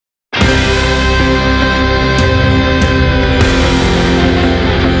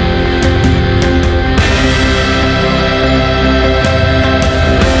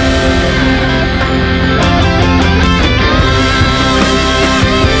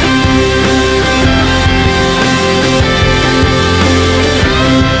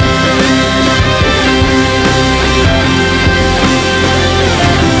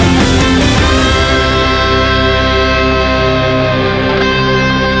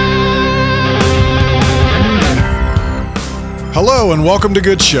Hello and welcome to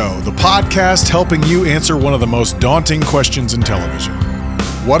Good Show, the podcast helping you answer one of the most daunting questions in television.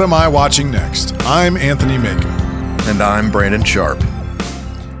 What am I watching next? I'm Anthony Mako. And I'm Brandon Sharp.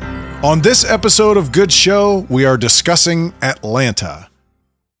 On this episode of Good Show, we are discussing Atlanta.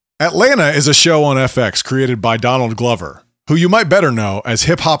 Atlanta is a show on FX created by Donald Glover, who you might better know as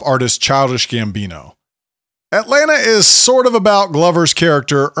hip-hop artist Childish Gambino. Atlanta is sort of about Glover's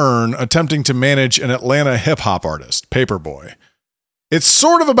character, Earn, attempting to manage an Atlanta hip-hop artist, Paperboy. It's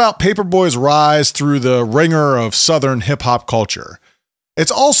sort of about Paperboy's rise through the ringer of Southern hip-hop culture.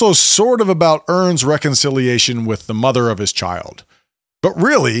 It's also sort of about Earn's reconciliation with the mother of his child. But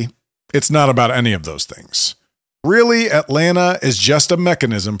really, it's not about any of those things. Really, Atlanta is just a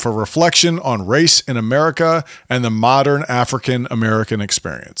mechanism for reflection on race in America and the modern African-American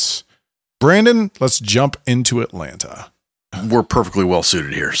experience. Brandon, let's jump into Atlanta. We're perfectly well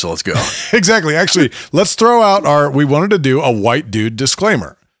suited here, so let's go. Exactly. Actually, let's throw out we wanted to do a white dude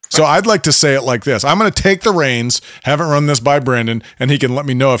disclaimer. So I'd like to say it like this. I'm going to take the reins, haven't run this by Brandon, and he can let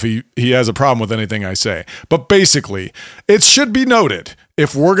me know if he has a problem with anything I say. But basically, it should be noted,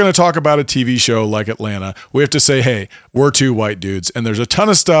 if we're going to talk about a TV show like Atlanta, we have to say, hey, we're two white dudes. And there's a ton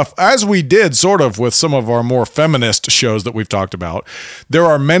of stuff, as we did sort of with some of our more feminist shows that we've talked about. There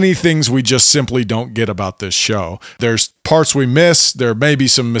are many things we just simply don't get about this show. There's parts we miss. There may be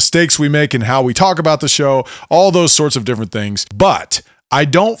some mistakes we make in how we talk about the show, all those sorts of different things. But I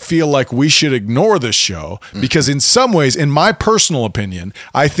don't feel like we should ignore this show because in some ways, in my personal opinion,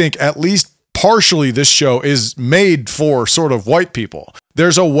 I think at least partially this show is made for sort of white people.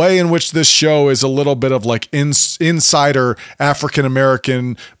 There's a way in which this show is a little bit of like insider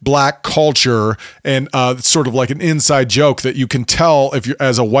African-American black culture and sort of like an inside joke that you can tell if you're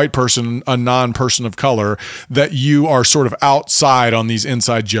as a white person, a non-person of color, that you are sort of outside on these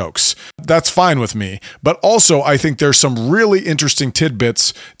inside jokes. That's fine with me. But also I think there's some really interesting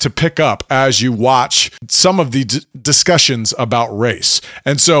tidbits to pick up as you watch some of the discussions about race.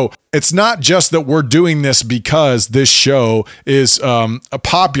 And so it's not just that we're doing this because this show is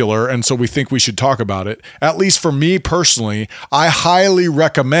popular and so we think we should talk about it. At least for me personally, I highly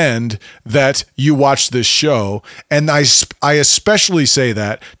recommend that you watch this show. And I especially say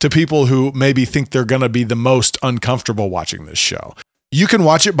that to people who maybe think they're going to be the most uncomfortable watching this show. You can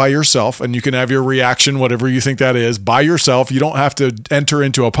watch it by yourself and you can have your reaction, whatever you think that is, by yourself. You don't have to enter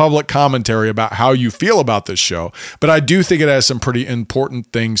into a public commentary about how you feel about this show. But I do think it has some pretty important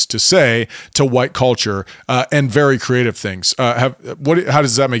things to say to white culture and very creative things. How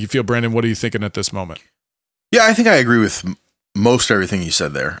does that make you feel, Brandon? What are you thinking at this moment? Yeah, I think I agree with most everything you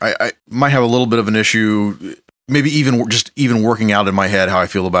said there. I might have a little bit of an issue, maybe even working out in my head how I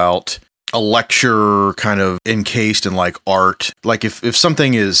feel about a lecture kind of encased in like art. Like if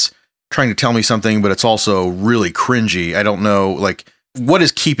something is trying to tell me something, but it's also really cringy, I don't know, like what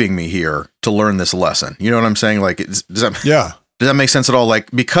is keeping me here to learn this lesson? You know what I'm saying? Like, does that make sense at all?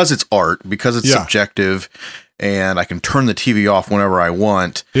 Like, because it's art, because it's subjective and I can turn the TV off whenever I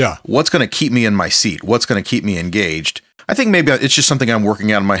want. Yeah. What's going to keep me in my seat? What's going to keep me engaged? I think maybe it's just something I'm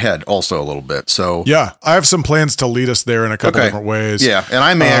working out in my head also a little bit. So yeah, I have some plans to lead us there in a couple different ways. Yeah. And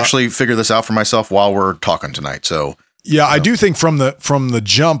I may actually figure this out for myself while we're talking tonight. So yeah, I do think from the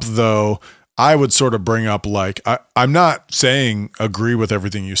jump though, I would sort of bring up like, I'm not saying agree with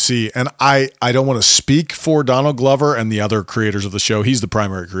everything you see. And I don't want to speak for Donald Glover and the other creators of the show. He's the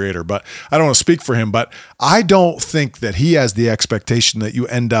primary creator, but I don't want to speak for him. But I don't think that he has the expectation that you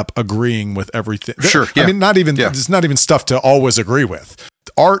end up agreeing with everything. Sure. Yeah. I mean, it's not even stuff to always agree with.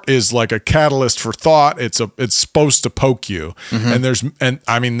 Art is like a catalyst for thought. It's supposed to poke you.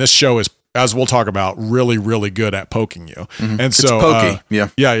 Mm-hmm. This show is, as we'll talk about, really, really good at poking you. Mm-hmm. And so, it's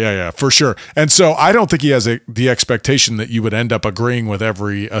pokey. Yeah, for sure. And so I don't think he has the expectation that you would end up agreeing with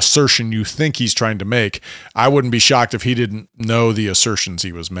every assertion you think he's trying to make. I wouldn't be shocked if he didn't know the assertions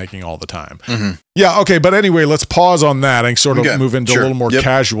he was making all the time. Mm-hmm. Yeah. Okay. But anyway, let's pause on that and sort of move into a little more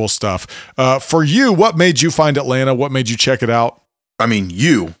casual stuff. For you, what made you find Atlanta? What made you check it out? I mean,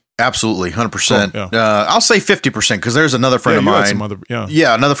 absolutely, 100%. Oh, yeah. I'll say 50% because there's another friend of mine.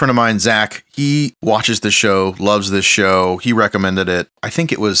 Another friend of mine, Zach. He watches this show, loves this show. He recommended it. I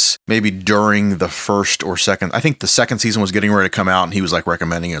think it was maybe during the first or second. I think the second season was getting ready to come out, and he was like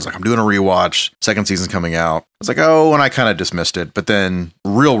recommending it. He was like, "I'm doing a rewatch. Second season's coming out." I was like, "Oh," and I kind of dismissed it. But then,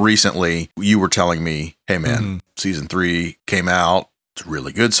 real recently, you were telling me, "Hey, man, season 3 came out. It's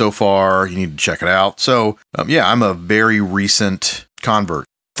really good so far. You need to check it out." So, I'm a very recent convert.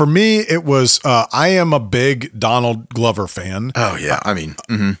 For me, it was, I am a big Donald Glover fan. Oh, yeah. I mean,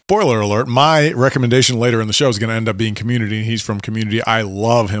 Spoiler alert, my recommendation later in the show is going to end up being Community, and he's from Community. I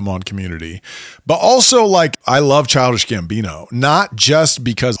love him on Community. But also, like, I love Childish Gambino, not just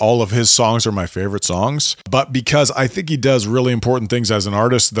because all of his songs are my favorite songs, but because I think he does really important things as an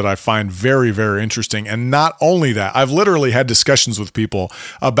artist that I find very, very interesting. And not only that, I've literally had discussions with people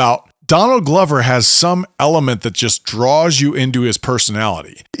about Donald Glover has some element that just draws you into his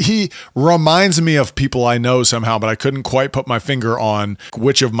personality. He reminds me of people I know somehow, but I couldn't quite put my finger on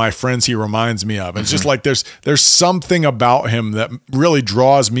which of my friends he reminds me of. It's just like there's something about him that really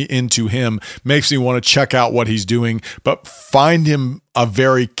draws me into him, makes me want to check out what he's doing, but find him a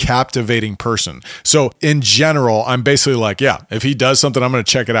very captivating person. So in general, I'm basically like, yeah, if he does something, I'm going to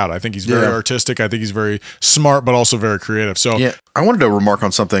check it out. I think he's very artistic. I think he's very smart, but also very creative. So yeah, I wanted to remark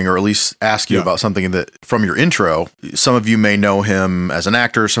on something, or at least ask you about something that from your intro. Some of you may know him as an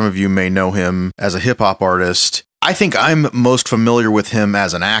actor. Some of you may know him as a hip hop artist. I think I'm most familiar with him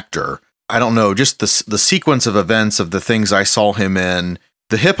as an actor. I don't know, just the sequence of events of the things I saw him in.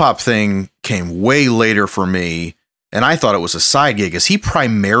 The hip hop thing came way later for me. And I thought it was a side gig. Is he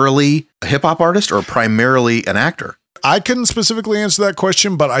primarily a hip hop artist or primarily an actor? I couldn't specifically answer that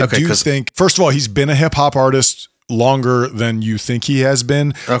question, but I do think, first of all, he's been a hip hop artist longer than you think he has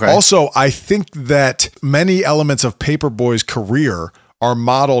been. Okay. Also, I think that many elements of Paperboy's career are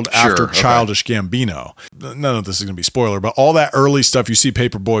modeled after Childish Gambino. None of this is going to be spoiler, but all that early stuff you see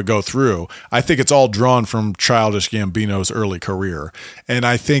Paperboy go through, I think it's all drawn from Childish Gambino's early career. And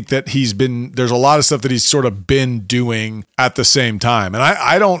I think that there's a lot of stuff that he's sort of been doing at the same time. And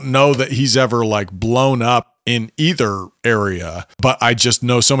I don't know that he's ever like blown up in either area, but I just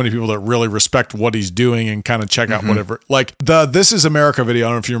know so many people that really respect what he's doing and kind of check out whatever, like the This Is America video. I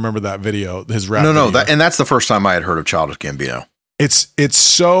don't know if you remember that video, his rap video. And that's the first time I had heard of Childish Gambino. It's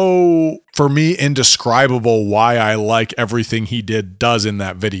so, for me, indescribable why I like everything he does in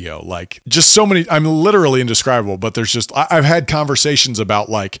that video. Like, just so many, I'm literally indescribable, but there's just, I've had conversations about,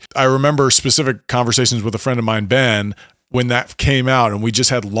 like, I remember specific conversations with a friend of mine, Ben, when that came out, and we just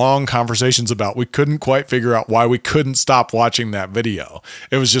had long conversations about, we couldn't quite figure out why we couldn't stop watching that video.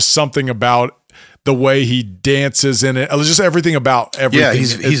 It was just something about the way he dances in it. It was just everything about everything. Yeah,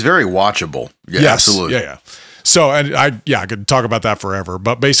 he's very watchable. Yeah, yes, absolutely. Yeah. So, and I could talk about that forever,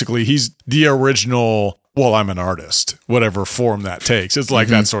 but basically he's the original, well, I'm an artist, whatever form that takes. It's like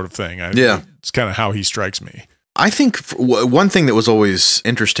that sort of thing. It's kind of how he strikes me. I think one thing that was always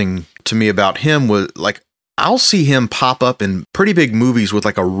interesting to me about him was, like, I'll see him pop up in pretty big movies with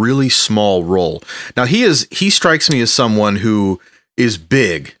like a really small role. Now he strikes me as someone who is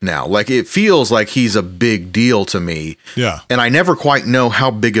big now. Like, it feels like he's a big deal to me. Yeah. And I never quite know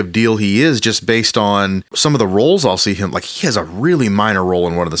how big of a deal he is just based on some of the roles I'll see him. Like, he has a really minor role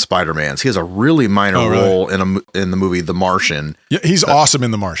in one of the Spider-Mans. He has a really minor role in the movie The Martian. Yeah, he's awesome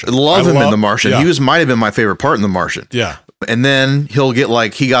in The Martian. Love him in The Martian. Yeah. He might have been my favorite part in The Martian. Yeah. And then he'll get,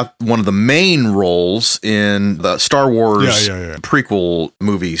 like, he got one of the main roles in the Star Wars prequel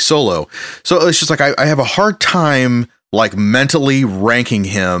movie Solo. So it's just like, I have a hard time, like, mentally ranking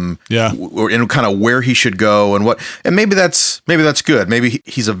him, and kind of where he should go and what, and maybe that's good. Maybe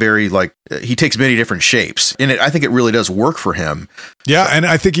he's a very, like, he takes many different shapes, and I think it really does work for him. Yeah, and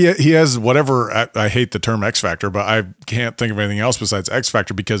I think he has whatever, I hate the term X Factor, but I can't think of anything else besides X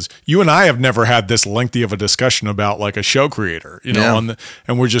Factor, because you and I have never had this lengthy of a discussion about, like, a show creator, you know,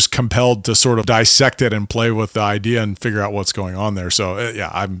 and we're just compelled to sort of dissect it and play with the idea and figure out what's going on there. So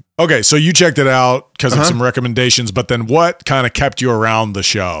okay, so you checked it out because of some recommendations, but then what kind of kept you around the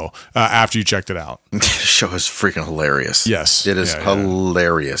show after you checked it out? The show is freaking hilarious. Yes. It is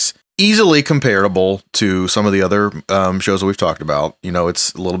hilarious. Easily comparable to some of the other shows that we've talked about. You know,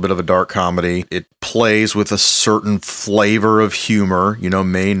 it's a little bit of a dark comedy. It plays with a certain flavor of humor, you know,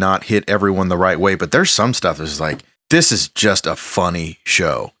 may not hit everyone the right way, but there's some stuff that's like, this is just a funny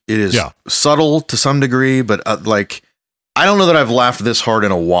show. It is subtle to some degree, but like, I don't know that I've laughed this hard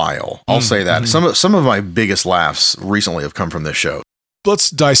in a while. I'll say that. Some of my biggest laughs recently have come from this show.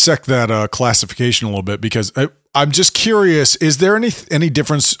 Let's dissect that classification a little bit, because I'm just curious, is there any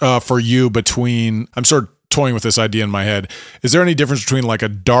difference for you between, I'm sort of toying with this idea in my head, is there any difference between like a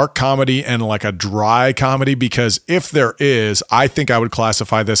dark comedy and like a dry comedy? Because if there is, I think I would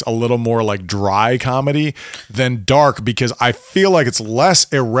classify this a little more like dry comedy than dark, because I feel like it's less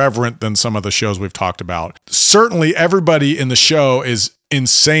irreverent than some of the shows we've talked about. Certainly everybody in the show is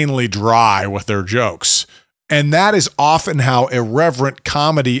insanely dry with their jokes. And that is often how irreverent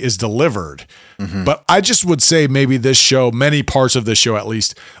comedy is delivered. But I just would say maybe this show, many parts of this show at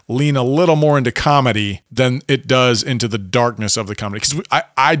least, lean a little more into comedy than it does into the darkness of the comedy. Because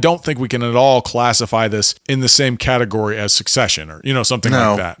I don't think we can at all classify this in the same category as Succession or, something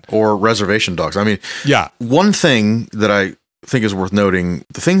like that. Or Reservation Dogs. I mean, yeah. One thing that I think is worth noting,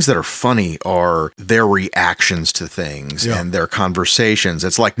 the things that are funny are their reactions to things and their conversations.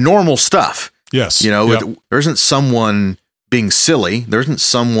 It's like normal stuff. Yes. There isn't someone being silly. There isn't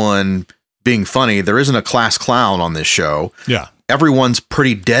someone being funny. There isn't a class clown on this show. Yeah. Everyone's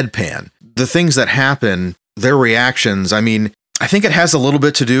pretty deadpan. The things that happen, their reactions, I mean, I think it has a little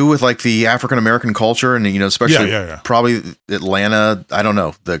bit to do with like the African-American culture and, especially probably Atlanta. I don't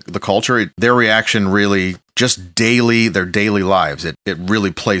know, the culture, their reaction really just their daily lives. It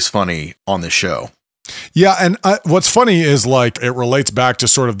really plays funny on the show. Yeah. And what's funny is like, it relates back to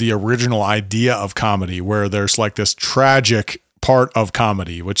sort of the original idea of comedy where there's like this tragic part of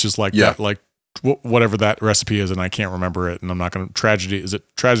comedy, which is like that, like whatever that recipe is, and I can't remember it, and I'm not going to is it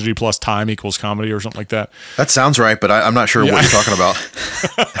tragedy plus time equals comedy or something like that? That sounds right, but I'm not sure what you're talking about.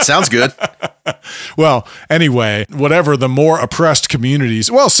 It sounds good. Well, anyway, whatever the more oppressed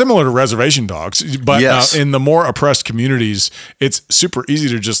communities, similar to Reservation Dogs, but in the more oppressed communities, it's super easy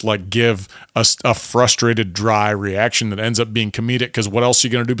to just like give a frustrated, dry reaction that ends up being comedic. Because what else are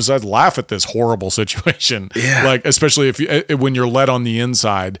you going to do besides laugh at this horrible situation? Yeah. Like, especially when you're led on the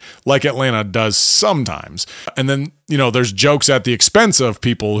inside, like Atlanta does sometimes. And then, there's jokes at the expense of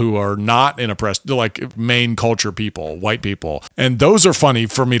people who are not in oppressed, like main culture people, white people. And those are funny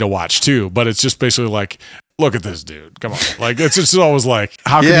for me to watch too. But it's just basically like, look at this dude. Come on. Like, it's just always like,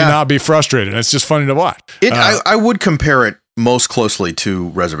 how can you not be frustrated? It's just funny to watch. I would compare it most closely to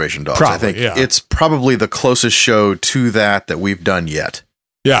Reservation Dogs. Probably, I think it's probably the closest show to that we've done yet.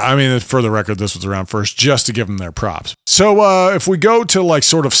 Yeah, I mean, for the record, this was around first, just to give them their props. So if we go to like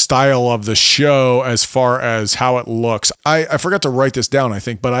sort of style of the show as far as how it looks, I forgot to write this down, I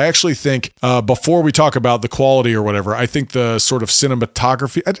think, but I actually think before we talk about the quality or whatever, I think the sort of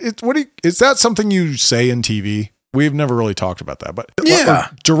cinematography, is that something you say in TV? We've never really talked about that, but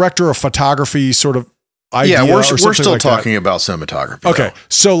director of photography sort of idea. Yeah, we're still like talking about cinematography. Okay, though.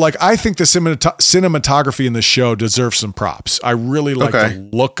 so like I think the cinematography in the show deserves some props. I really like the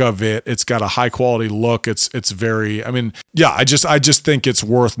look of it. It's got a high quality look. It's very. I mean, I just think it's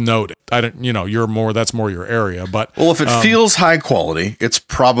worth noting. I don't. That's more your area. But if it feels high quality, it's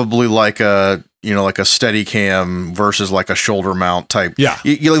probably like a Steadicam versus like a shoulder mount type. Yeah,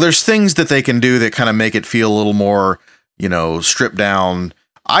 there's things that they can do that kind of make it feel a little more stripped down.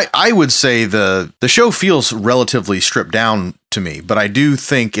 I would say the show feels relatively stripped down to me, but I do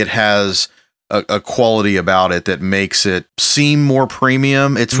think it has a quality about it that makes it seem more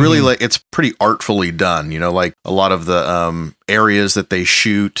premium. It's really like it's pretty artfully done, like a lot of the areas that they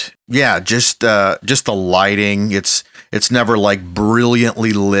shoot. Yeah, just the lighting. It's never like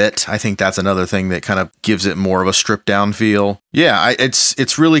brilliantly lit. I think that's another thing that kind of gives it more of a stripped down feel. Yeah,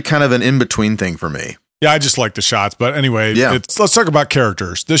 it's really kind of an in-between thing for me. Yeah, I just like the shots. But anyway, let's talk about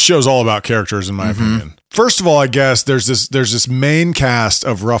characters. This show's all about characters, in my opinion. First of all, I guess there's this main cast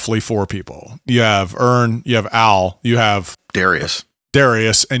of roughly 4 people. You have Ern, you have Al, you have Darius,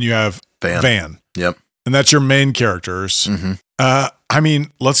 and you have Van. Yep. And that's your main characters. I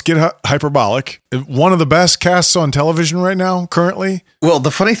mean, let's get hyperbolic. One of the best casts on television right now, currently. Well, the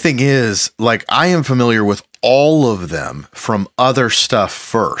funny thing is, like, I am familiar with all of them from other stuff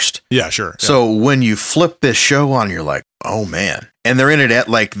first. Yeah, sure. So when you flip this show on, you're like, oh man. And they're in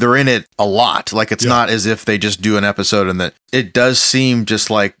it a lot. Like, it's not as if they just do an episode and that it does seem just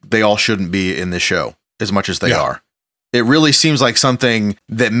like they all shouldn't be in this show as much as they are. It really seems like something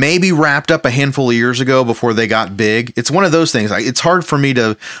that maybe wrapped up a handful of years ago before they got big. It's one of those things. It's hard for me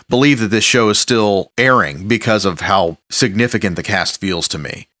to believe that this show is still airing because of how significant the cast feels to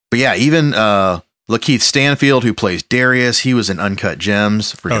me. But yeah, even Lakeith Stanfield, who plays Darius, he was in Uncut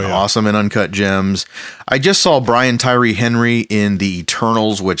Gems, awesome in Uncut Gems. I just saw Brian Tyree Henry in The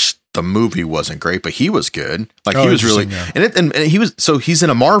Eternals, which the movie wasn't great, but he was good. Like, he was really, and he's in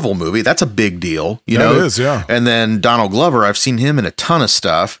a Marvel movie. That's a big deal, you know? It is, yeah. And then Donald Glover, I've seen him in a ton of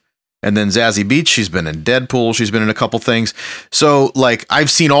stuff. And then Zazie Beetz, she's been in Deadpool. She's been in a couple things. So, like, I've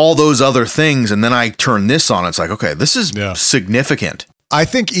seen all those other things, and then I turn this on. It's like, okay, this is significant. I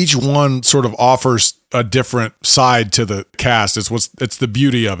think each one sort of offers a different side to the cast. It's the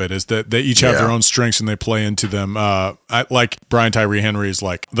beauty of it is that they each have their own strengths and they play into them. Like Brian Tyree Henry is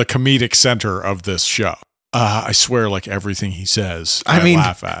like the comedic center of this show. I swear, like everything he says, I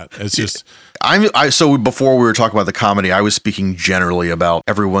laugh at. It's just. So before we were talking about the comedy, I was speaking generally about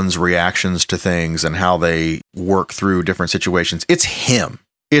everyone's reactions to things and how they work through different situations. It's him.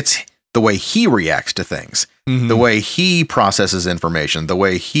 It's the way he reacts to things, the way he processes information, the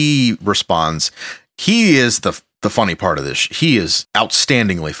way he responds. He is the funny part of this. He is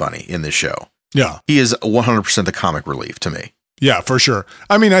outstandingly funny in this show. Yeah. He is 100% the comic relief to me. Yeah, for sure.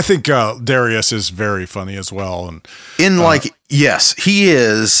 I mean, I think Darius is very funny as well. And yes, he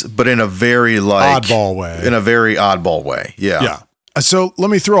is, but in a very oddball way. In a very oddball way. Yeah. Yeah. So let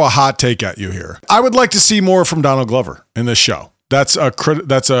me throw a hot take at you here. I would like to see more from Donald Glover in this show. That's a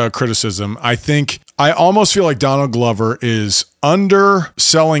criticism. I almost feel like Donald Glover is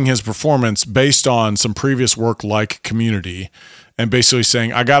underselling his performance based on some previous work like Community, and basically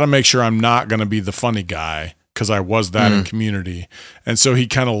saying, I got to make sure I'm not going to be the funny guy, because I was that in Community. And so he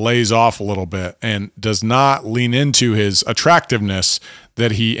kind of lays off a little bit and does not lean into his attractiveness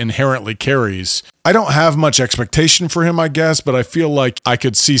that he inherently carries. I don't have much expectation for him, I guess, but I feel like I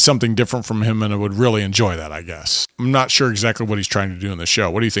could see something different from him and I would really enjoy that, I guess. I'm not sure exactly what he's trying to do in the show.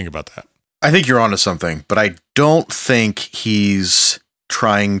 What do you think about that? I think you're onto something, but I don't think he's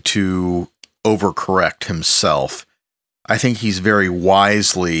trying to overcorrect himself. I think he's very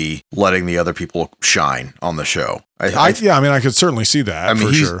wisely letting the other people shine on the show. I could certainly see that. I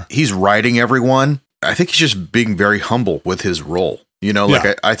mean, he's writing everyone. I think he's just being very humble with his role. You know,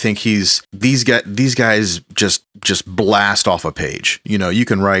 like I think these guys just blast off a page. You know, you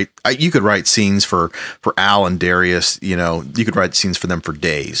could write scenes for Al and Darius. You know, you could write scenes for them for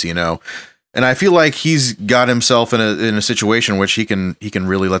days. You know, and I feel like he's got himself in a situation in which he can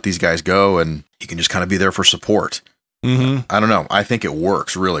really let these guys go, and he can just kind of be there for support. I don't know. I think it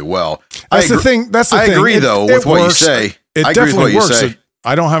works really well. That's the thing. I agree, though, with what you say. It definitely works.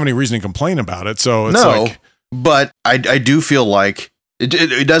 I don't have any reason to complain about it. So it's but I do feel like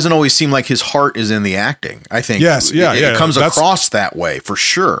it doesn't always seem like his heart is in the acting. I think it comes across that way for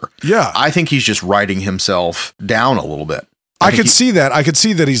sure. Yeah. I think he's just writing himself down a little bit. I could see that. I could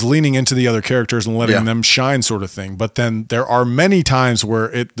see that he's leaning into the other characters and letting them shine, sort of thing. But then there are many times where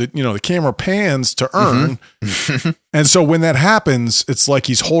the camera pans to earn, and so when that happens, it's like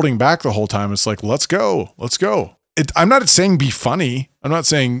he's holding back the whole time. It's like, let's go. I'm not saying be funny. I'm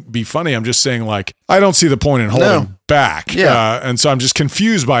just saying, like, I don't see the point in holding back. Yeah. And so I'm just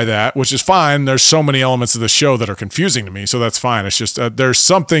confused by that, which is fine. There's so many elements of the show that are confusing to me. So that's fine. It's just, there's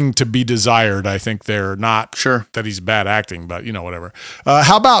something to be desired. I think they're not sure that he's bad acting, but whatever.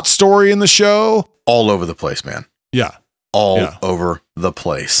 How about story in the show? All over the place, man. Yeah. All over the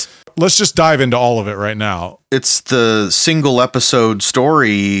place. Let's just dive into all of it right now. It's the single episode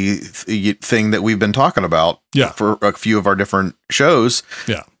story thing that we've been talking about for a few of our different shows.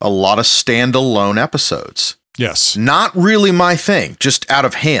 Yeah. A lot of standalone episodes. Yes. Not really my thing, just out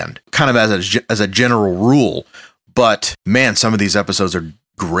of hand, kind of as a general rule. But man, some of these episodes are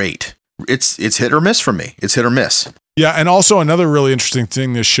great. It's hit or miss for me. It's hit or miss. Yeah, and also another really interesting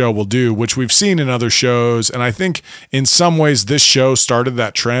thing this show will do, which we've seen in other shows, and I think in some ways this show started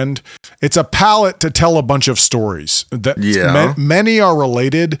that trend. It's a palette to tell a bunch of stories. Many are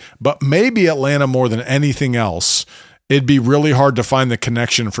related, but maybe Atlanta more than anything else, it'd be really hard to find the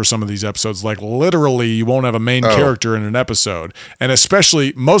connection for some of these episodes. Like literally, you won't have a main character in an episode. And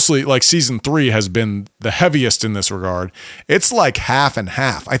mostly like season 3 has been the heaviest in this regard. It's like half and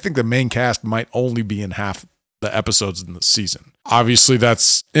half. I think the main cast might only be in half the episodes in the season. Obviously,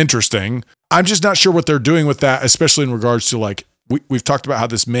 that's interesting. I'm just not sure what they're doing with that, especially in regards to like, we've talked about how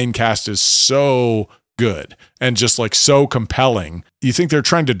this main cast is so good and just like so compelling. You think they're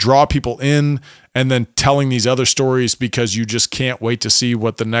trying to draw people in and then telling these other stories because you just can't wait to see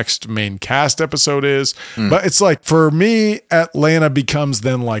what the next main cast episode is. But it's like, for me, Atlanta becomes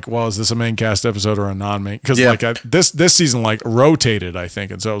then like, well, is this a main cast episode or a non-main? Because this season like rotated, I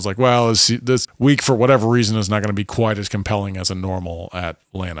think. And so I was like, well, this week for whatever reason is not going to be quite as compelling as a normal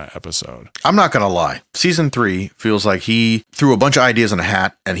Atlanta episode. I'm not going to lie. Season 3 feels like he threw a bunch of ideas in a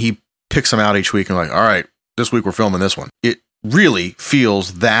hat and he picks them out each week and like, all right, this week we're filming this one. It really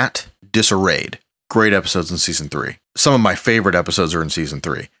feels that disarrayed. Great episodes in season 3. Some of my favorite episodes are in season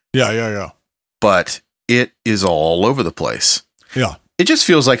 3. Yeah. But it is all over the place. Yeah. It just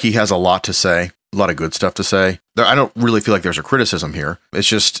feels like he has a lot to say, a lot of good stuff to say. I don't really feel like there's a criticism here. It's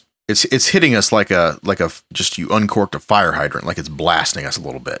just, it's hitting us like a just you uncorked a fire hydrant, like it's blasting us a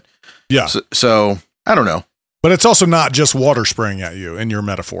little bit. Yeah. So I don't know. But it's also not just water spraying at you in your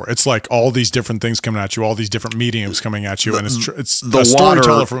metaphor. It's like all these different things coming at you, all these different mediums coming at you, and it's the a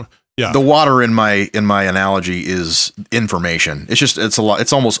storyteller water. Yeah. The water in my analogy is information. It's a lot.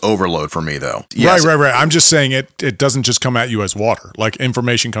 It's almost overload for me though. Yes. Right. I'm just saying it doesn't just come at you as water. Like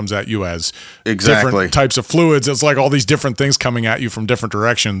information comes at you as different types of fluids. It's like all these different things coming at you from different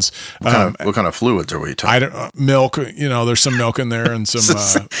directions. What kind of fluids are we talking? Milk. There's some milk in there and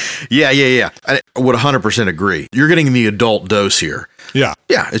some. Yeah. I would 100% agree. You're getting the adult dose here. Yeah.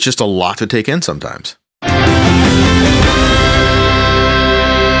 Yeah. It's just a lot to take in sometimes.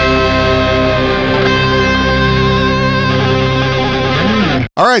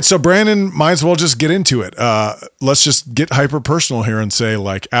 All right, so Brandon, might as well just get into it. Let's just get hyper personal here and say,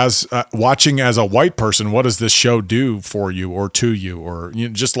 like, as watching as a white person, what does this show do for you or to you, or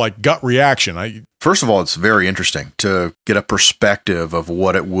just like gut reaction? First of all, it's very interesting to get a perspective of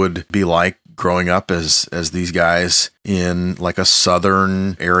what it would be like growing up as these guys in like a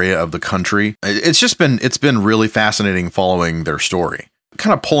southern area of the country. It's been really fascinating following their story,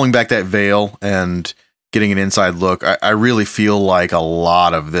 kind of pulling back that veil and getting an inside look. I really feel like a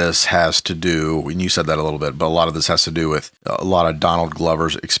lot of this has to do, and you said that a little bit, but a lot of this has to do with a lot of Donald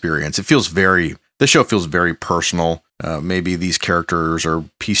Glover's experience. This show feels very personal. Maybe these characters are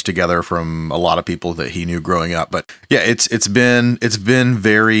pieced together from a lot of people that he knew growing up, but yeah, it's been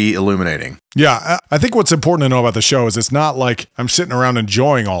very illuminating. Yeah, I think what's important to know about the show is it's not like I'm sitting around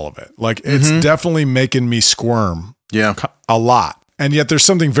enjoying all of it. Like it's definitely making me squirm. Yeah, a lot. And yet there's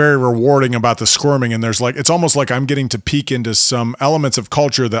something very rewarding about the squirming. And it's almost like I'm getting to peek into some elements of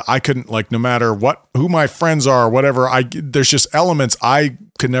culture that I couldn't, like, no matter who my friends are, whatever, there's just elements I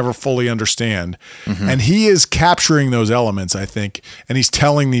could never fully understand. And he is capturing those elements, I think, and he's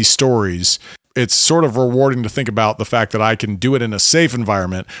telling these stories. It's sort of rewarding to think about the fact that I can do it in a safe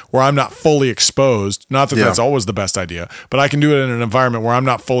environment where I'm not fully exposed. Not that that's always the best idea, but I can do it in an environment where I'm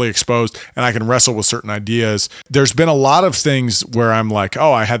not fully exposed and I can wrestle with certain ideas. There's been a lot of things where I'm like,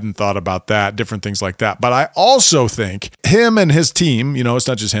 oh, I hadn't thought about that, different things like that. But I also think him and his team, it's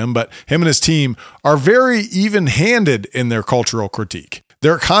not just him, but him and his team are very even-handed in their cultural critique.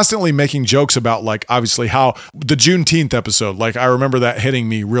 They're constantly making jokes about, like, obviously how the Juneteenth episode, like, I remember that hitting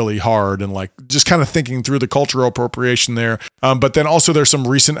me really hard and, like, just kind of thinking through the cultural appropriation there. But then also there's some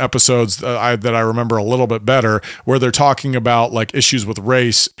recent episodes that I remember a little bit better where they're talking about, like, issues with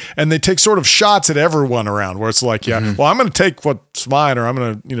race, and they take sort of shots at everyone around where it's like, well, I'm going to take what's mine, or I'm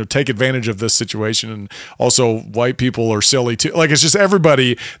going to, take advantage of this situation. And also white people are silly too. Like, it's just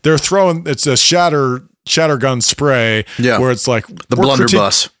everybody, they're throwing, it's a shattergun spray where it's like the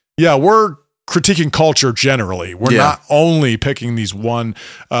blunderbuss. We're critiquing culture generally. We're not only picking these one,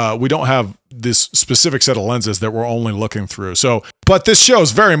 we don't have this specific set of lenses that we're only looking through. So, but this show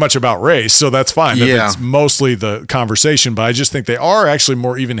is very much about race, so that's fine. It's mostly the conversation, but I just think they are actually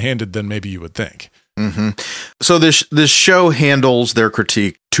more even-handed than maybe you would think. So this show handles their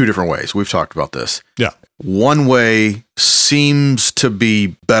critique two different ways. We've talked about this. Yeah. One way seems to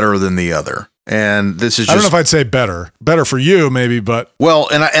be better than the other. And this is just, I don't know if I'd say better for you maybe, but well,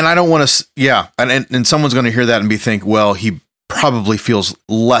 and I don't want to, and someone's going to hear that and think, well, he probably feels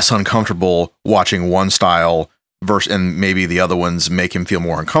less uncomfortable watching one style versus, and maybe the other ones make him feel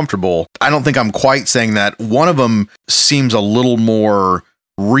more uncomfortable. I don't think I'm quite saying that. One of them seems a little more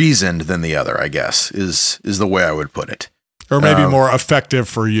reasoned than the other, I guess, is the way I would put it. Or maybe more effective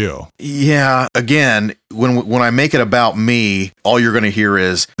for you. Yeah. Again, when I make it about me, all you're going to hear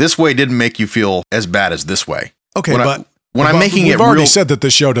is this way didn't make you feel as bad as this way. Okay, we've already said that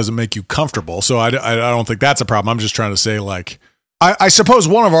this show doesn't make you comfortable, so I don't think that's a problem. I'm just trying to say, like, I suppose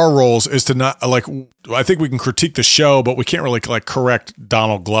one of our roles is to not, like, I think we can critique the show, but we can't really, like, correct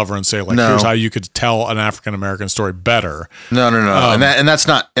Donald Glover and say, like, here's how you could tell an African-American story better. No. And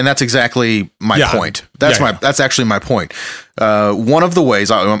that's exactly my point. That's actually my point. One of the ways,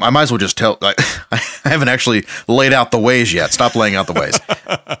 I might as well just tell, I haven't actually laid out the ways yet. Stop laying out the ways.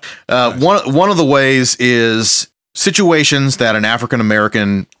 One of the ways is situations that an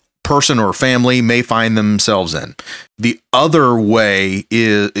African-American person or family may find themselves in. The other way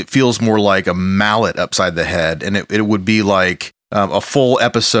is it feels more like a mallet upside the head, and it would be like a full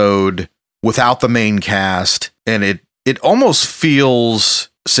episode without the main cast, and it almost feels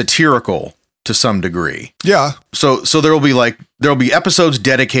satirical to some degree. Yeah. So there'll be episodes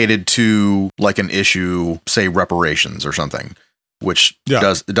dedicated to, like, an issue, say reparations or something, which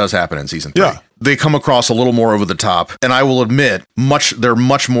does happen in season 3. Yeah. They come across a little more over the top, and I will admit, they're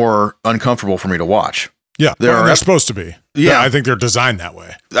much more uncomfortable for me to watch. Yeah, they're supposed to be. Yeah, I think they're designed that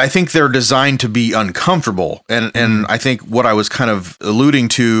way. I think they're designed to be uncomfortable, and I think what I was kind of alluding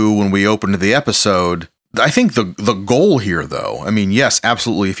to when we opened the episode, I think the goal here, though, I mean, yes,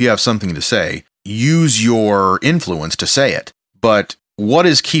 absolutely, if you have something to say, use your influence to say it. But what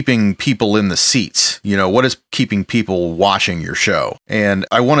is keeping people in the seats? What is keeping people watching your show? And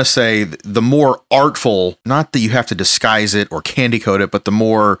I want to say the more artful, not that you have to disguise it or candy coat it, but the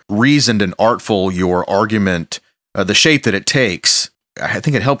more reasoned and artful your argument, the shape that it takes, I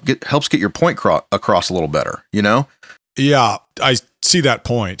think it helps get your point across a little better, Yeah, I see that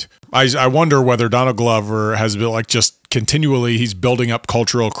point. I wonder whether Donald Glover has been like just continually, he's building up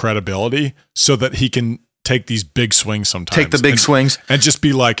cultural credibility so that he can take these big swings sometimes. Take the big swings. And just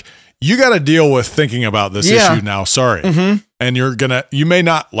be like, you got to deal with thinking about this issue now. Sorry. Mm-hmm. And you may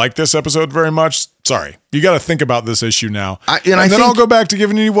not like this episode very much. Sorry. You got to think about this issue now. I'll go back to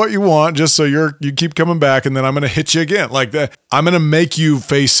giving you what you want just so you keep coming back, and then I'm going to hit you again. Like that. I'm going to make you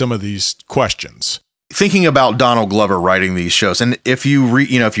face some of these questions. Thinking about Donald Glover writing these shows, and if you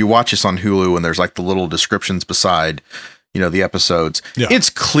if you watch this on Hulu and there's like the little descriptions beside the episodes, it's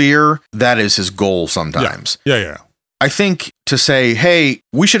clear that is his goal sometimes. Yeah. I think to say, hey,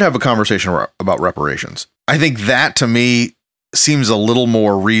 we should have a conversation about reparations. I think that to me seems a little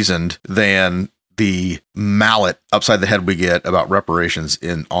more reasoned than the mallet upside the head we get about reparations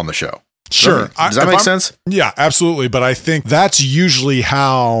on the show. Sure. Does that make sense? Yeah, absolutely. But I think that's usually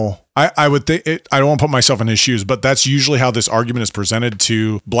how I would think it. I don't want to put myself in his shoes, but that's usually how this argument is presented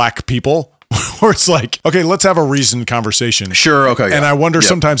to black people. Where it's like, okay, let's have a reasoned conversation. Sure, okay. Yeah. And I wonder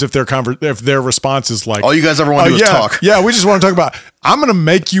sometimes if their response is like, all you guys ever want to do is talk. Yeah, we just want to talk about, I'm going to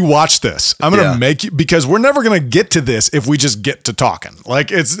make you watch this. I'm going to make you, because we're never going to get to this if we just get to talking.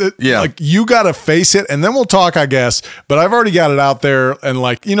 Like like you got to face it and then we'll talk, I guess. But I've already got it out there, and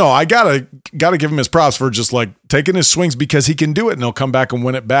like, I gotta give him his props for just like taking his swings, because he can do it and he'll come back and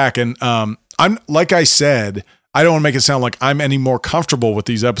win it back. And I'm, like I said, I don't want to make it sound like I'm any more comfortable with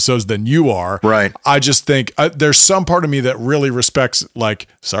these episodes than you are. Right. I just think there's some part of me that really respects, like,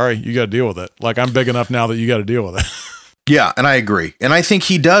 sorry, you got to deal with it. Like, I'm big enough now that you got to deal with it. Yeah, and I agree. And I think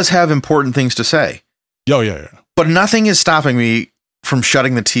he does have important things to say. Oh, yeah. But nothing is stopping me from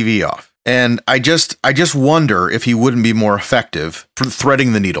shutting the TV off. And I just wonder if he wouldn't be more effective for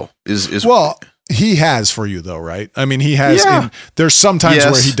threading the needle. Well, he has for you, though, right? I mean, he has. Yeah. There's sometimes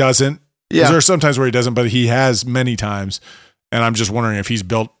where he doesn't. Yeah. There are sometimes where he doesn't, but he has many times. And I'm just wondering if he's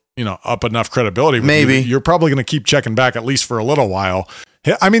built, up enough credibility. Maybe. You're probably going to keep checking back at least for a little while.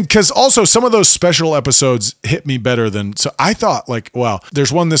 I mean, because also some of those special episodes hit me better than, so I thought like, well,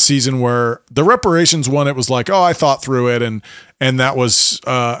 there's one this season where the reparations one, it was like, oh, I thought through it. And that was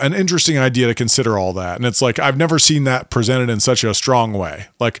an interesting idea to consider all that. And it's like, I've never seen that presented in such a strong way.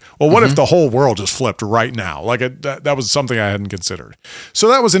 Like, well, what if the whole world just flipped right now? Like that was something I hadn't considered. So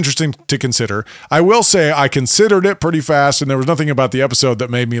that was interesting to consider. I will say I considered it pretty fast, and there was nothing about the episode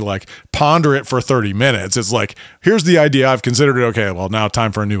that made me like ponder it for 30 minutes. It's like, here's the idea. I've considered it. Okay, well, now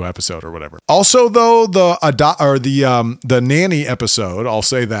time for a new episode or whatever. Also, though, the nanny episode, I'll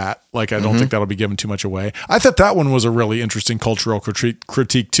say that. Like, I don't think that'll be giving too much away. I thought that one was a really interesting cultural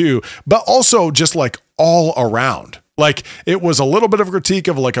critique too, but also just like all around. Like, it was a little bit of a critique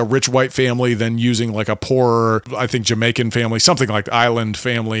of like a rich white family then using like a poorer, I think, Jamaican family, something like island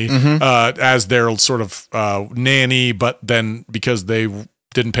family, as their sort of nanny. But then because they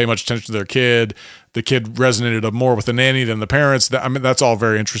didn't pay much attention to their kid, the kid resonated more with the nanny than the parents. I mean, that's all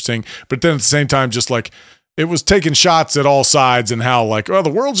very interesting. But then at the same time, just like, it was taking shots at all sides and how like, oh, the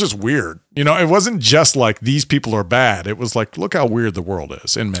world's just weird. It wasn't just like these people are bad. It was like, look how weird the world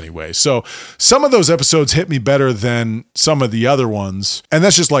is in many ways. So some of those episodes hit me better than some of the other ones. And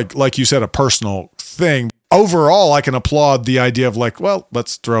that's just like you said, a personal thing. Overall, I can applaud the idea of like, well,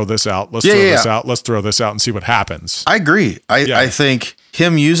 let's throw this out. Let's throw this out. Let's throw this out and see what happens. I agree. I think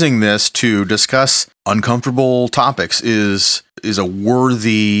him using this to discuss uncomfortable topics is a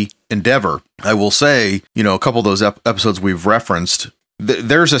worthy endeavor. I will say, a couple of those episodes we've referenced,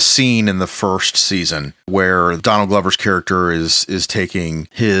 there's a scene in the first season where Donald Glover's character is taking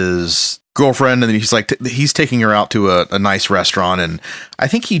his girlfriend, and he's taking her out to a nice restaurant, and I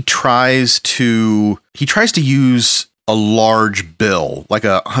think he tries to use a large bill, like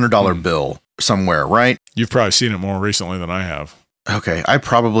a $100 bill somewhere, right? You've probably seen it more recently than I have. Okay, I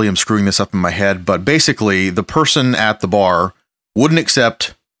probably am screwing this up in my head, but basically the person at the bar wouldn't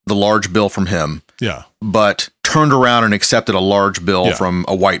accept the large bill from him. Yeah. But turned around and accepted a large bill from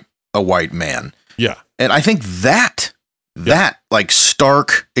a white man. Yeah. And I think that like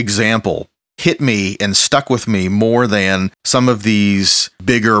stark example hit me and stuck with me more than some of these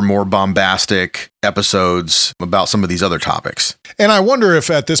bigger, more bombastic episodes about some of these other topics. And I wonder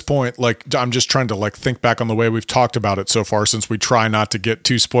if at this point, like, I'm just trying to like think back on the way we've talked about it so far, since we try not to get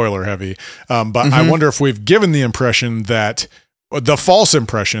too spoiler heavy. But I wonder if we've given the impression that the false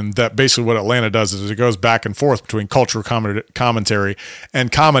impression that basically what Atlanta does is it goes back and forth between cultural commentary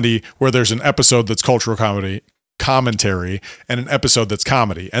and comedy, where there's an episode that's cultural commentary and an episode that's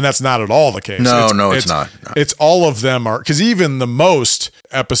comedy, and that's not at all the case. No, it's not. No. It's all of them are, because even the most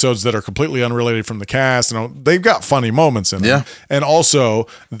episodes that are completely unrelated from the cast, they've got funny moments in them. Yeah. And also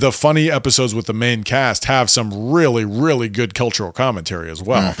the funny episodes with the main cast have some really, really good cultural commentary as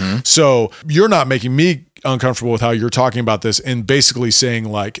well. Mm-hmm. So you're not making me uncomfortable with how you're talking about this and basically saying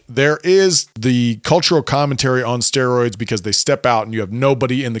like there is the cultural commentary on steroids because they step out and you have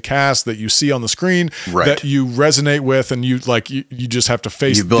nobody in the cast that you see on the screen that you resonate with, and you just have to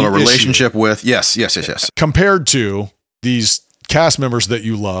face you build the a relationship issue. with yes Compared to these cast members that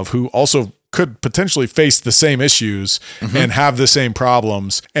you love who also could potentially face the same issues and have the same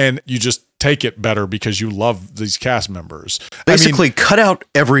problems, and you just take it better because you love these cast members. Basically, cut out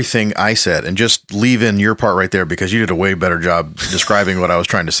everything I said and just leave in your part right there, because you did a way better job describing what I was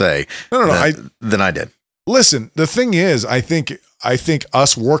trying to say than I did. Listen, the thing is, I think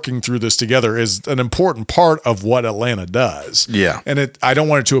us working through this together is an important part of what Atlanta does. Yeah. And I don't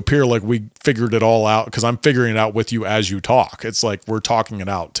want it to appear like we figured it all out, because I'm figuring it out with you as you talk. It's like we're talking it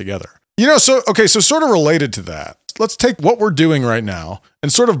out together. So sort of related to that, let's take what we're doing right now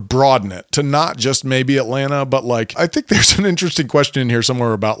and sort of broaden it to not just maybe Atlanta, but like, I think there's an interesting question in here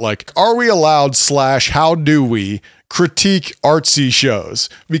somewhere about like, are we allowed / how do we critique artsy shows?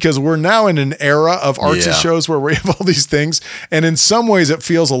 Because we're now in an era of artsy shows where we have all these things. And in some ways it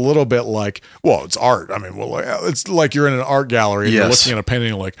feels a little bit like, well, it's art. I mean, it's like you're in an art gallery and you're looking at a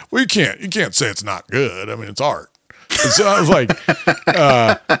painting like, well, you can't say it's not good. I mean, it's art. And so I was like,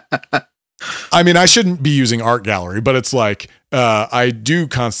 I mean, I shouldn't be using art gallery, but it's like, I do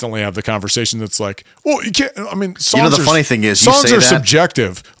constantly have the conversation that's like, well, you can't, I mean, songs the funny thing is, songs are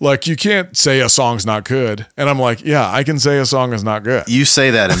subjective. Like, you can't say a song's not good. And I'm like, yeah, I can say a song is not good. You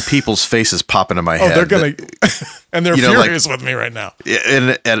say that and people's faces pop into my head. They're going to, and they're furious with me right now.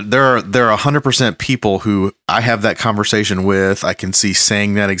 And there are 100% people who I have that conversation with. I can see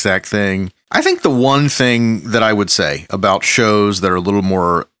saying that exact thing. I think the one thing that I would say about shows that are a little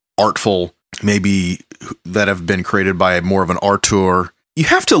more artful, maybe that have been created by more of an auteur, you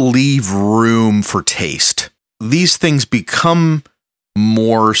have to leave room for taste. These things become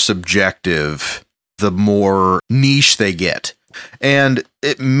more subjective the more niche they get. And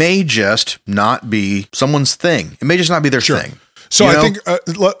it may just not be someone's thing. It may just not be their thing. So I think,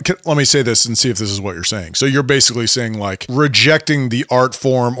 let me say this and see if this is what you're saying. So you're basically saying like rejecting the art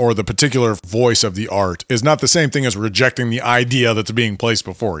form or the particular voice of the art is not the same thing as rejecting the idea that's being placed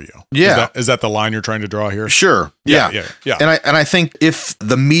before you. Yeah. Is that the line you're trying to draw here? Sure. Yeah. And I think if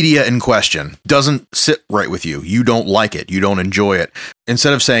the media in question doesn't sit right with you, you don't like it, you don't enjoy it,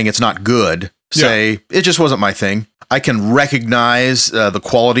 instead of saying it's not good, say it just wasn't my thing. I can recognize the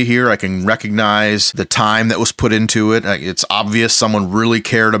quality here. I can recognize the time that was put into it. It's obvious someone really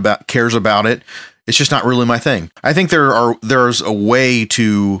cares about it. It's just not really my thing. I think there's a way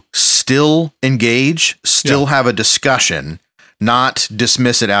to still engage, still have a discussion, not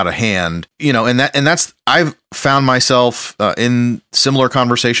dismiss it out of hand. And that's I've found myself in similar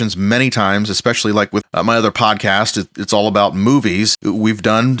conversations many times, especially like with my other podcast. It's all about movies. We've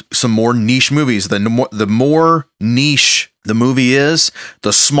done some more niche movies. The more niche the movie is,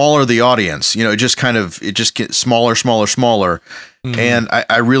 the smaller the audience. It just gets smaller. Mm-hmm. And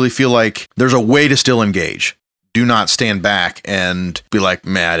I really feel like there's a way to still engage. Do not stand back and be like,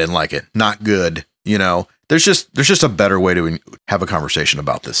 man, I didn't like it. Not good. There's just a better way to have a conversation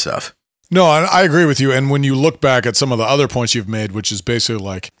about this stuff. No, I agree with you. And when you look back at some of the other points you've made, which is basically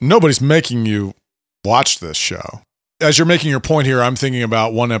like, nobody's making you watch this show. As you're making your point here, I'm thinking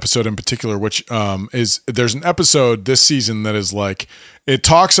about one episode in particular, which there's an episode this season that is like, it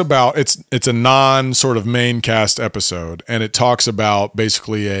talks about, it's a non sort of main cast episode. And it talks about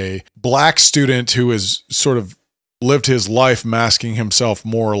basically a black student who has sort of lived his life masking himself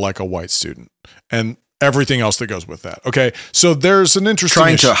more like a white student. And everything else that goes with that. Okay. So there's an interesting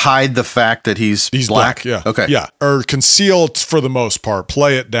trying to hide the fact that he's black. Yeah. Okay. Yeah. Or conceal for the most part,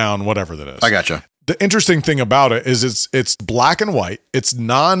 play it down, whatever that is. I gotcha. The interesting thing about it is it's black and white. It's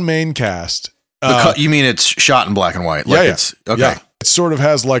non-main cast. You mean it's shot in black and white? Like it's okay. Yeah. It sort of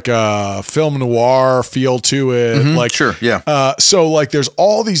has like a film noir feel to it. Mm-hmm, sure. Yeah. So like there's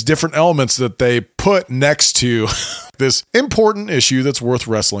all these different elements that they put next to this important issue that's worth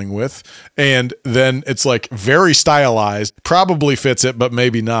wrestling with. And then it's like very stylized, probably fits it, but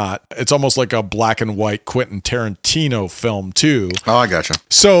maybe not. It's almost like a black and white Quentin Tarantino film too. Oh, I gotcha.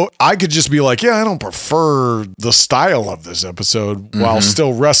 So I could just be like, yeah, I don't prefer the style of this episode while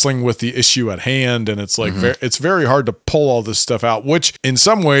still wrestling with the issue at hand. And it's like, it's very hard to pull all this stuff out, which in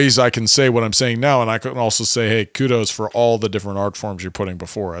some ways I can say what I'm saying now. And I can also say, hey, kudos for all the different art forms you're putting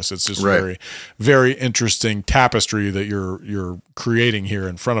before us. It's just very, very interesting tapestry that you're creating here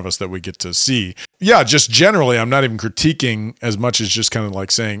in front of us that we get to see. Yeah, just generally, I'm not even critiquing as much as just kind of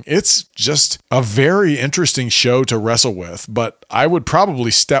like saying it's just a very interesting show to wrestle with. But I would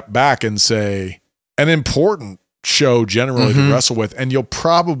probably step back and say an important show generally to wrestle with, and you'll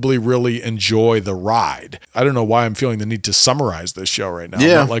probably really enjoy the ride. I don't know why I'm feeling the need to summarize this show right now.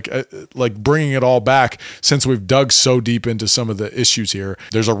 Yeah. But like bringing it all back, since we've dug so deep into some of the issues here,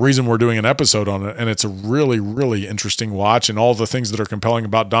 there's a reason we're doing an episode on it, and it's a really, really interesting watch, and all the things that are compelling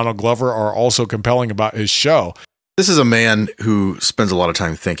about Donald Glover are also compelling about his show. This is a man who spends a lot of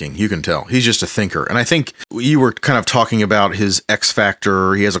time thinking. You can tell. He's just a thinker. And I think you were kind of talking about his X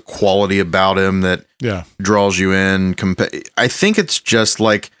factor. He has a quality about him that draws you in. I think it's just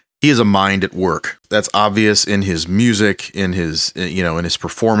like he has a mind at work. That's obvious in his music, in his, in his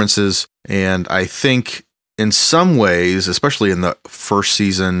performances. And I think in some ways, especially in the first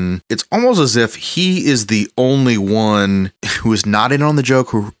season, it's almost as if he is the only one who is not in on the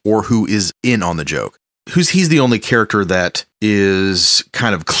joke or who is in on the joke. He's the only character that is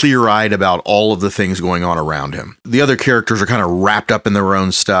kind of clear-eyed about all of the things going on around him. The other characters are kind of wrapped up in their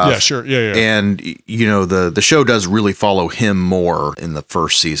own stuff. Yeah, sure. Yeah. And, the show does really follow him more in the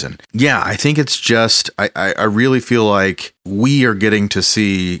first season. Yeah, I think it's just, I really feel like we are getting to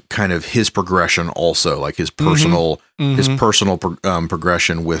see kind of his progression also, like his personal,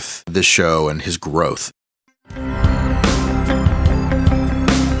 progression with this show and his growth.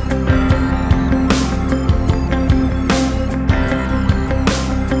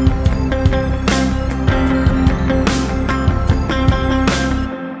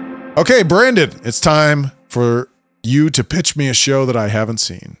 Okay, Brandon, it's time for you to pitch me a show that I haven't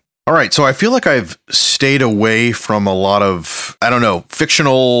seen. All right, so I feel like I've stayed away from a lot of,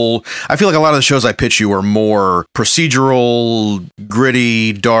 fictional. I feel like a lot of the shows I pitch you are more procedural,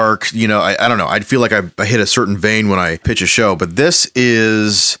 gritty, dark. I don't know. I feel like I hit a certain vein when I pitch a show, but this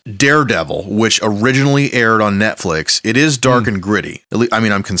is Daredevil, which originally aired on Netflix. It is dark and gritty.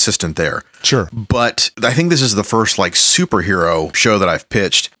 I'm consistent there. Sure. But I think this is the first superhero show that I've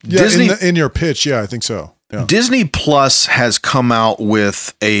pitched. Yeah, Disney, in your pitch, yeah, I think so. Yeah. Disney Plus has come out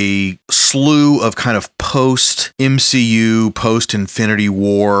with a slew of kind of post-MCU, post-Infinity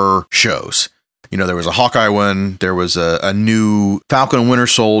War shows. There was a Hawkeye one, there was a new Falcon and Winter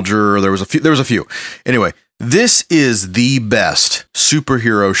Soldier, there was a few. Anyway, this is the best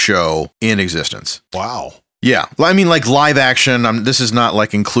superhero show in existence. Wow. Yeah. Like live action. This is not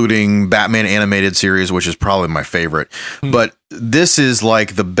like including Batman animated series, which is probably my favorite. But this is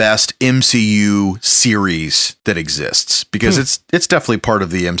like the best MCU series that exists because it's definitely part of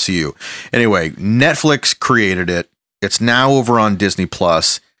the MCU. Anyway, Netflix created it. It's now over on Disney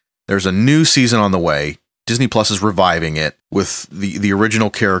Plus. There's a new season on the way. Disney Plus is reviving it with the original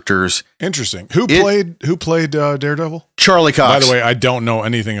characters. Interesting. Who played Daredevil? Charlie Cox. By the way, I don't know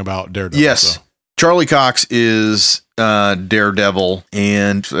anything about Daredevil. Yes. So. Charlie Cox is Daredevil,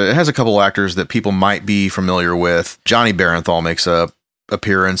 and it has a couple actors that people might be familiar with. Johnny Barenthal makes a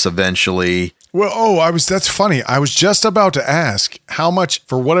appearance eventually. Well, that's funny. I was just about to ask how much,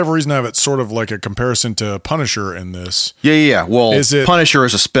 for whatever reason, I have it sort of like a comparison to Punisher in this. Yeah. Well, Punisher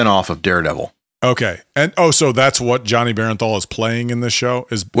is a spinoff of Daredevil. Okay. And so that's what Johnny Barenthal is playing in this show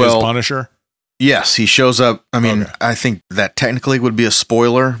is Punisher? Yes, he shows up. I think that technically would be a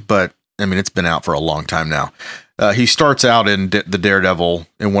spoiler, but it's been out for a long time now. He starts out in the Daredevil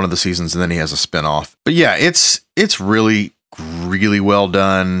in one of the seasons, and then he has a spinoff. But yeah, it's really, really well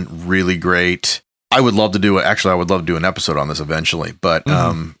done, really great. I would love to do an episode on this eventually. But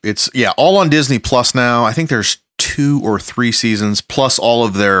it's all on Disney Plus now. I think there's 2 or 3 seasons, plus all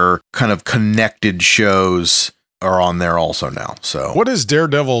of their kind of connected shows are on there also now. So what is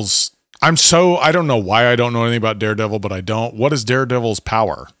Daredevil's? I don't know why I don't know anything about Daredevil, but I don't. What is Daredevil's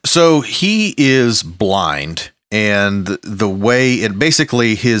power? So he is blind, and the way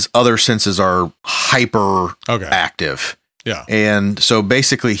basically his other senses are hyper active. Yeah. And so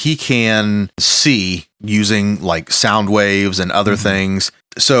basically he can see using like sound waves and other things.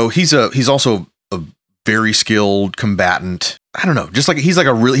 So he's also a very skilled combatant. I don't know, just like he's like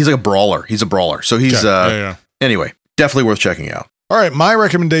a brawler. He's a brawler. So he's anyway, definitely worth checking out. All right, my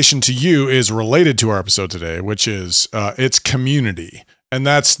recommendation to you is related to our episode today, which is it's Community. And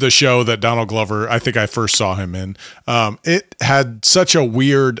that's the show that Donald Glover, I think I first saw him in. It had such a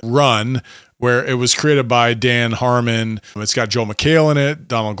weird run where it was created by Dan Harmon. It's got Joel McHale in it,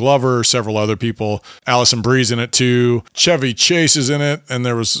 Donald Glover, several other people. Allison Bree's in it too. Chevy Chase is in it, and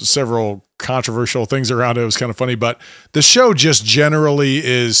there was several controversial things around it. It was kind of funny, but the show just generally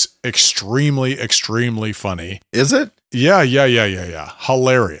is extremely, extremely funny. Is it? Yeah.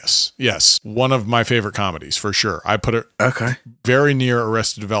 Hilarious. Yes. One of my favorite comedies for sure. I put it very near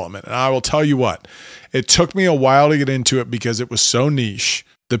Arrested Development. And I will tell you what, it took me a while to get into it because it was so niche.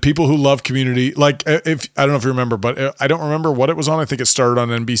 The people who love Community, like if I don't know if you remember, but I don't remember what it was on. I think it started on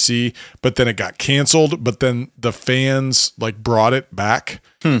NBC, but then it got canceled. But then the fans like brought it back,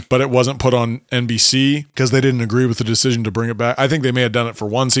 but it wasn't put on NBC because they didn't agree with the decision to bring it back. I think they may have done it for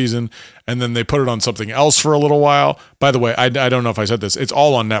one season and then they put it on something else for a little while. By the way, I don't know if I said this. It's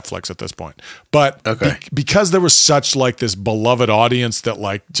all on Netflix at this point. But because there was such like this beloved audience that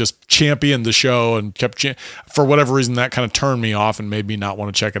like just championed the show and kept for whatever reason, that kind of turned me off and made me not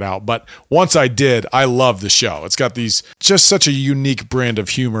want to check it out. But once I did, I love the show. It's got these just such a unique brand of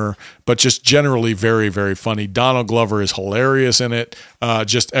humor, but just generally very, very funny. Donald Glover is hilarious in it.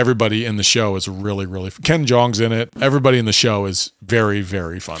 Just everybody in the show is really, really, Ken Jeong's in it. Everybody in the show is very,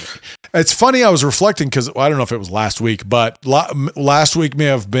 very funny. It's funny. I was reflecting because I don't know if it was last week, but last week may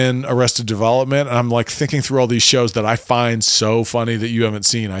have been Arrested Development. And I'm like thinking through all these shows that I find so funny that you haven't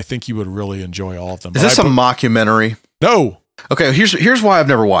seen. I think you would really enjoy all of them. Is this a mockumentary? No. Okay. Here's why I've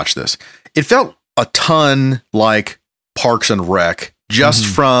never watched this. It felt a ton like Parks and Rec just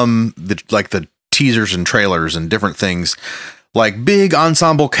from the teasers and trailers and different things, like big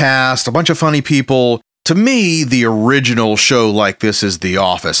ensemble cast, a bunch of funny people. To me, the original show like this is The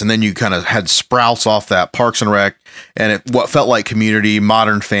Office. And then you kind of had sprouts off that, Parks and Rec, and what felt like Community,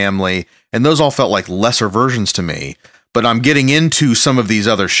 Modern Family. And those all felt like lesser versions to me. But I'm getting into some of these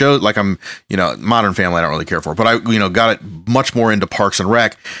other shows, like Modern Family, I don't really care for, but I, got it much more into Parks and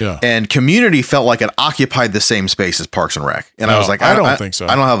Rec. Yeah. And Community felt like it occupied the same space as Parks and Rec. And I was like, I don't think so.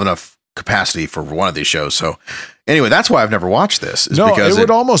 I don't have enough capacity for one of these shows. So anyway, that's why I've never watched this. Because it would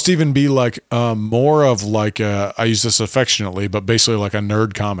almost even be like more of like I use this affectionately, but basically like a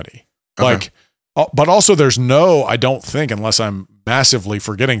nerd comedy. Okay. Like, but also there's no, I don't think, unless I'm massively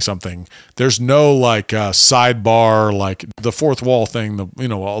forgetting something, there's no like sidebar, like the fourth wall thing,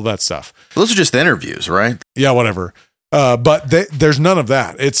 all that stuff. Those are just the interviews, right? Yeah, whatever. But there's none of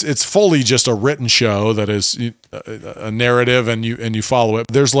that. It's fully just a written show that is a narrative, and you follow it.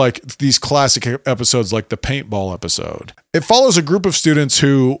 There's like these classic episodes, like the paintball episode. It follows a group of students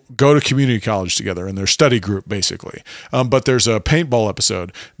who go to community college together in their study group, basically. But there's a paintball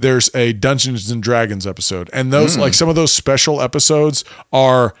episode. There's a Dungeons and Dragons episode, and those like some of those special episodes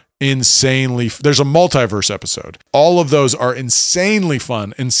are insanely. There's a multiverse episode. All of those are insanely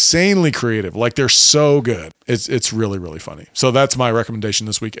fun, insanely creative. Like they're so good. It's really, really funny. So that's my recommendation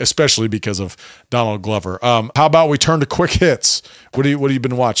this week, especially because of Donald Glover. How about we turn to quick hits? What have you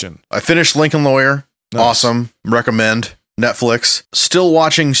been watching? I finished Lincoln Lawyer. Nice. Awesome. Recommend. Netflix. Still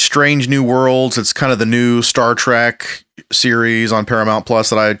watching Strange New Worlds. It's kind of the new Star Trek series on Paramount Plus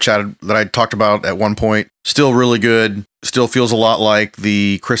that I talked about at one point. Still really good. Still feels a lot like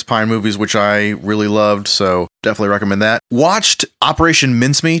the Chris Pine movies, which I really loved. So definitely recommend that. Watched Operation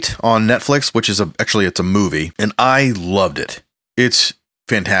Mincemeat on Netflix, which is it's a movie, and I loved it. It's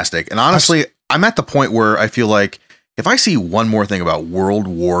fantastic. And honestly, I'm at the point where I feel like if I see one more thing about World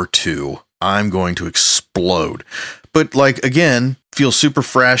War II, I'm going to explode. But like, again, feels super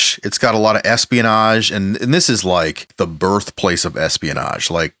fresh. It's got a lot of espionage, and this is like the birthplace of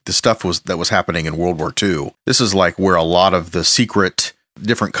espionage. Like the stuff that was happening in World War II. This is like where a lot of the secret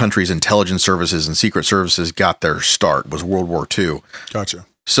different countries' intelligence services and secret services got their start, was World War II. Gotcha.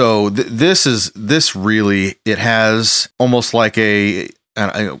 So this really, it has almost like and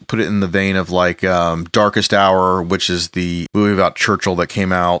I put it in the vein of like Darkest Hour, which is the movie about Churchill that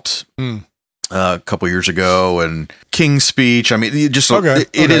came out a couple years ago, and King's Speech. I mean,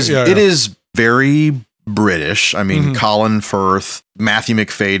 it is very British. I mean, Colin Firth, Matthew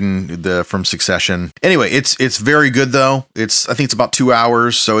McFadden from Succession. Anyway, it's very good though. I think it's about 2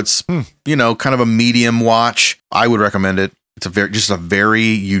 hours, so it's kind of a medium watch. I would recommend it. It's a very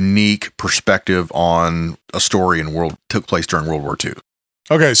unique perspective on a story took place during World War II.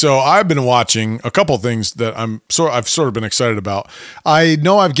 Okay, so I've been watching a couple things that I've sort of been excited about. I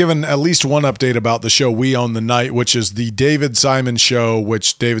know I've given at least one update about the show We Own the Night, which is the David Simon show,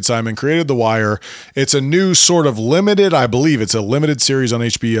 which David Simon created The Wire. It's a new sort of limited, I believe it's a limited series on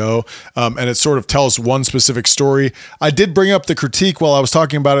HBO, and it sort of tells one specific story. I did bring up the critique while I was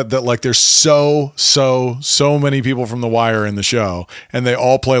talking about it that like there's so many people from The Wire in the show, and they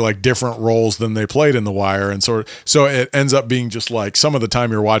all play like different roles than they played in The Wire, and so it ends up being just like some of the time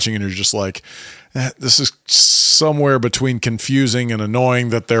you're watching and you're just like, this is somewhere between confusing and annoying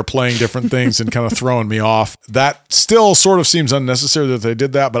that they're playing different things and kind of throwing me off. That still sort of seems unnecessary that they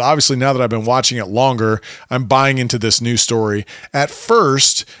did that, but obviously now that I've been watching it longer, I'm buying into this new story. At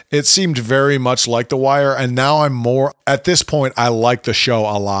first, it seemed very much like The Wire, and now I'm more, at this point, I like the show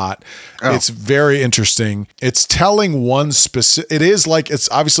a lot. Oh. It's very interesting. It's telling one specific, it is like,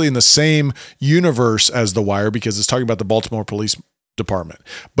 it's obviously in the same universe as The Wire because it's talking about the Baltimore Police Department,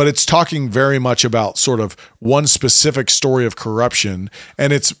 but it's talking very much about sort of one specific story of corruption,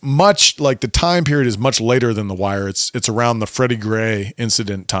 and it's much like the time period is much later than The Wire. It's around the Freddie Gray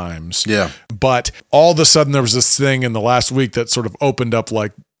incident times. Yeah, but all of a sudden there was this thing in the last week that sort of opened up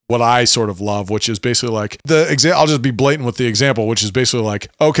like what I sort of love, which is basically like I'll just be blatant with the example, which is basically like,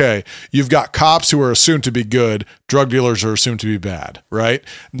 okay, you've got cops who are assumed to be good, drug dealers are assumed to be bad, right?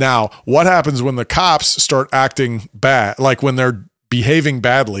 Now, what happens when the cops start acting bad, like when they're behaving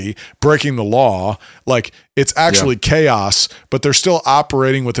badly, breaking the law, like it's actually chaos, but they're still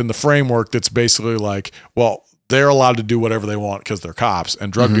operating within the framework that's basically like, well, they're allowed to do whatever they want because they're cops,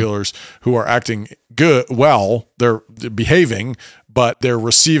 and drug dealers who are acting good, well, they're behaving, but they're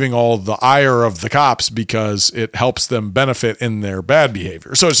receiving all the ire of the cops because it helps them benefit in their bad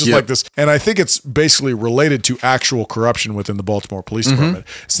behavior. So it's just like this. And I think it's basically related to actual corruption within the Baltimore Police Department.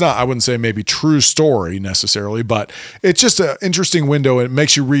 It's not, I wouldn't say maybe true story necessarily, but it's just an interesting window. And it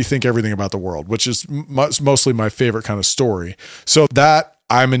makes you rethink everything about the world, which is mostly my favorite kind of story. So that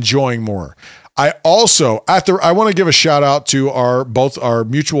I'm enjoying more. I also, I want to give a shout out to our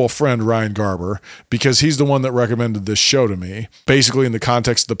mutual friend, Ryan Garber, because he's the one that recommended this show to me, basically in the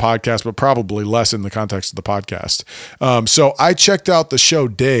context of the podcast, but probably less in the context of the podcast. So I checked out the show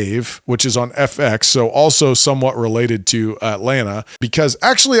Dave, which is on FX. So also somewhat related to Atlanta, because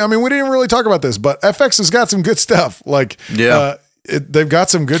actually, I mean, we didn't really talk about this, but FX has got some good stuff. Like, they've got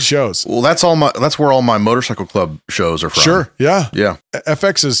some good shows. Well, that's where all my motorcycle club shows are from. Sure. Yeah. Yeah.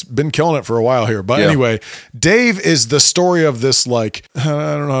 FX has been killing it for a while here. But anyway, Dave is the story of this, like, I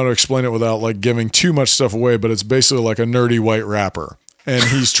don't know how to explain it without like giving too much stuff away, but it's basically like a nerdy white rapper, and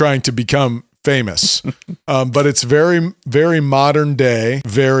he's trying to become famous. But it's very, very modern day,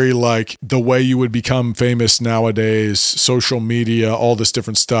 very like the way you would become famous nowadays, social media, all this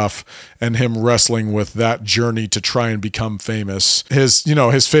different stuff, and him wrestling with that journey to try and become famous. His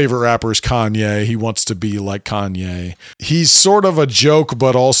favorite rapper is Kanye. He wants to be like Kanye. He's sort of a joke,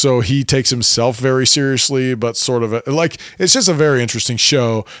 but also he takes himself very seriously, but sort of it's just a very interesting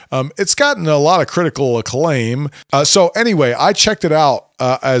show. It's gotten a lot of critical acclaim. So anyway, I checked it out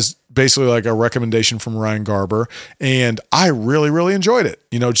as basically like a recommendation from Ryan Garber, and I really, really enjoyed it.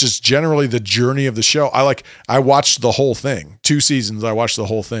 Just generally the journey of the show. I watched the whole thing, 2 seasons. I watched the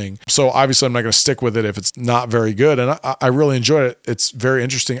whole thing. So obviously I'm not going to stick with it if it's not very good. And I really enjoyed it. It's very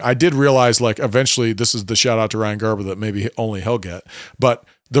interesting. I did realize like eventually this is the shout out to Ryan Garber that maybe only he'll get, but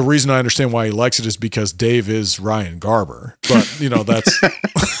the reason I understand why he likes it is because Dave is Ryan Garber, but that's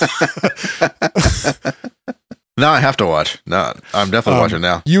Now I have to watch. No, I'm definitely watching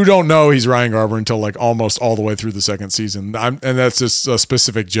now. You don't know he's Ryan Garber until like almost all the way through the second season. And that's just a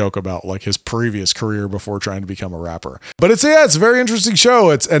specific joke about like his previous career before trying to become a rapper. But it's a very interesting show.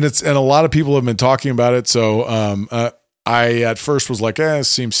 And a lot of people have been talking about it. So I at first was like, it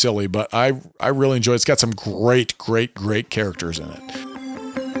seems silly, but I really enjoy it. It's got some great characters in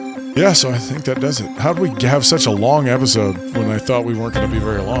it. Yeah, so I think that does it. How did we have such a long episode when I thought we weren't going to be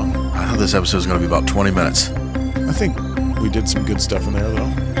very long? I thought this episode was going to be about 20 minutes. I think we did some good stuff in there, though.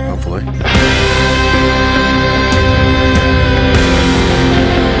 Hopefully.